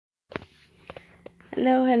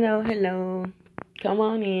Hello, hello, hello. Come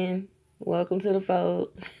on in. Welcome to the fold.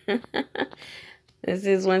 This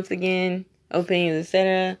is once again Opinions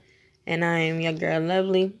Etc. And I am your girl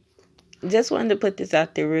Lovely. Just wanted to put this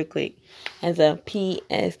out there real quick as a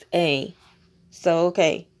PSA. So,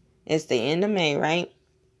 okay, it's the end of May, right?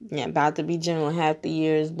 Yeah, about to be June. Half the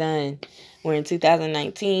year is done. We're in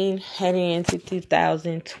 2019, heading into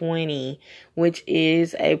 2020, which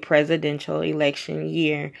is a presidential election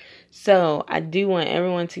year. So I do want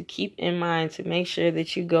everyone to keep in mind to make sure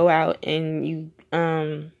that you go out and you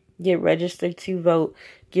get registered to vote.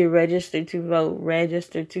 Get registered to vote.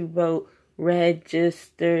 Register to vote.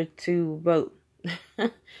 Register to vote.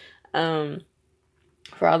 um,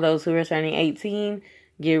 for all those who are turning 18,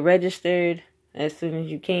 get registered as soon as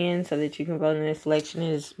you can so that you can vote in this election.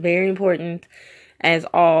 It is very important, as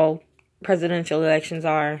all presidential elections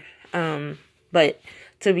are. But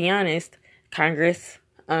to be honest, Congress,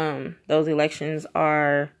 those elections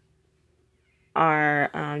are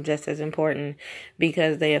just as important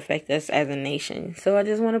because they affect us as a nation. So I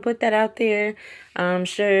just want to put that out there. I'm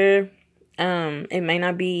sure it may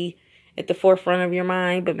not be at the forefront of your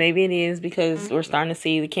mind, but maybe it is because we're starting to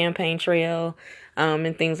see the campaign trail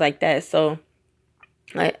and things like that. So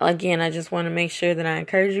again, I just want to make sure that I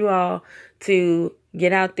encourage you all to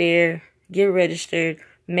get out there, get registered,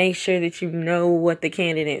 make sure that you know what the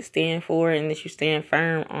candidates stand for and that you stand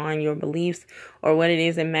firm on your beliefs or what it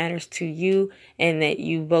is that matters to you, and that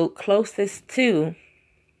you vote closest to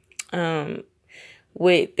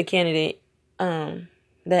with the candidate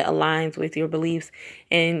that aligns with your beliefs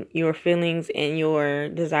and your feelings and your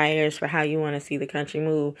desires for how you want to see the country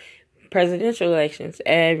move. Presidential elections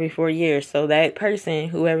every 4 years. So that person,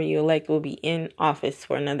 whoever you elect, will be in office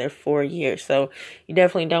for another 4 years. So you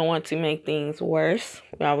definitely don't want to make things worse.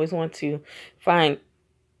 We always want to find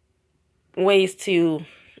ways to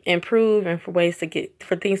improve and for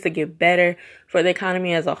things to get better for the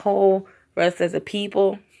economy as a whole, for us as a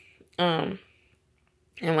people. And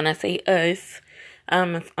when I say us,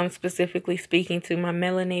 I'm specifically speaking to my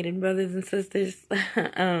melanated brothers and sisters,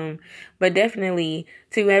 but definitely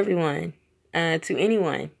to everyone, to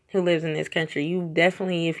anyone who lives in this country. You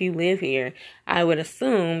definitely, if you live here, I would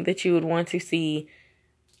assume that you would want to see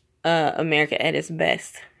America at its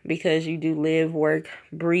best because you do live, work,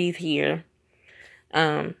 breathe here.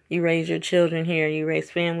 You raise your children here, you raise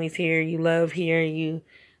families here, you love here, you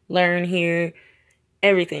learn here,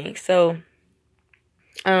 everything. So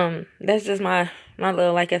that's just my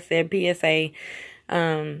little, like I said, PSA.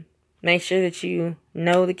 Make sure that you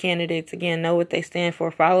know the candidates, again, know what they stand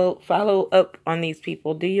for. Follow up on these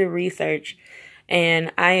people. Do your research.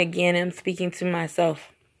 And I, again, am speaking to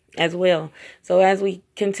myself as well. So as we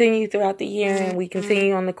continue throughout the year and we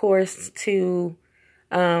continue on the course to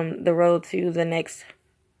the road to the next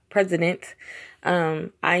president,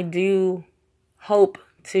 I do hope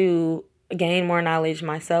to gain more knowledge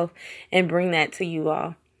myself and bring that to you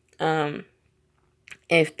all.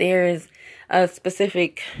 If there is a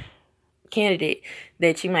specific candidate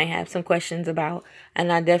that you might have some questions about,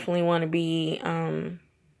 and I definitely want to be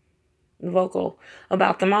vocal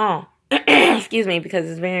about them all. Excuse me, because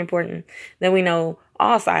it's very important that we know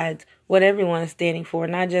all sides, what everyone is standing for,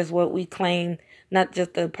 not just what we claim, not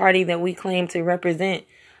just the party that we claim to represent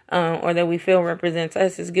or that we feel represents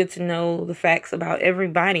us. It's good to know the facts about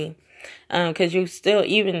everybody, because you still,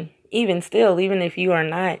 even if you are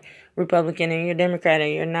not Republican and you're Democrat, or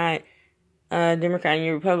you're not Democrat and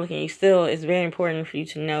you're Republican, it's very important for you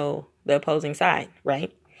to know the opposing side,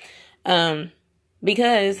 right?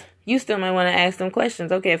 Because you still might want to ask them questions.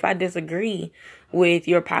 Okay, if I disagree with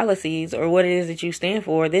your policies or what it is that you stand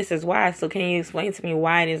for, this is why. So can you explain to me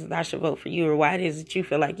why it is that I should vote for you, or why it is that you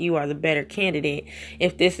feel like you are the better candidate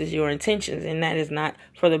if this is your intentions and that is not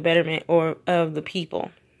for the betterment or of the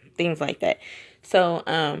people, things like that. So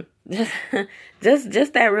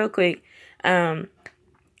just that real quick. So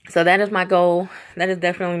that is my goal. That is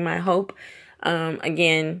definitely my hope.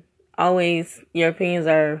 Again, always your opinions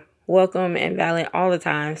are welcome and valid all the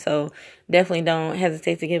time. So definitely don't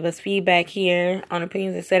hesitate to give us feedback here on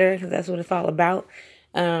Opinions Etc., because that's what it's all about.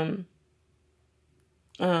 And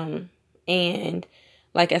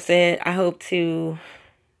like I said, I hope to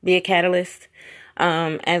be a catalyst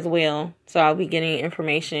as well. So I'll be getting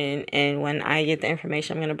information, and when I get the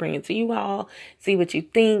information, I'm going to bring it to you all, see what you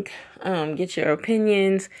think, get your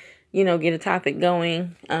opinions, get a topic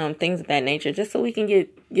going, things of that nature, just so we can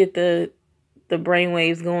get the brain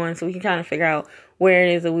waves going, so we can kind of figure out where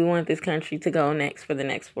it is that we want this country to go next for the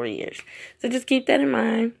next 4 years. So just keep that in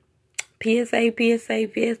mind. PSA, PSA,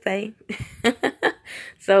 PSA.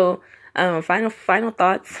 So, final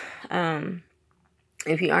thoughts.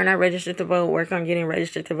 If you are not registered to vote, work on getting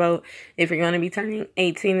registered to vote. If you're going to be turning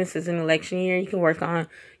 18, this is an election year, you can work on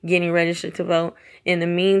getting registered to vote. In the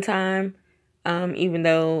meantime, even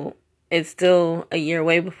though it's still a year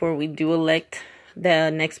away before we do elect the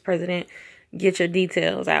next president, get your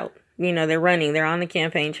details out. You know, they're running. They're on the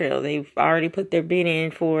campaign trail. They've already put their bid in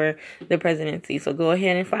for the presidency. So go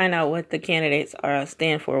ahead and find out what the candidates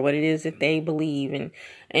stand for, what it is that they believe,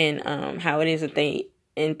 and how it is that they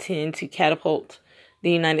intend to catapult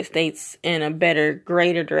the United States in a better,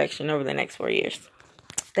 greater direction over the next 4 years.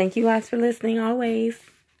 Thank you guys for listening always.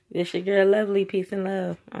 This your girl Lovely. Peace and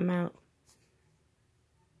love. I'm out.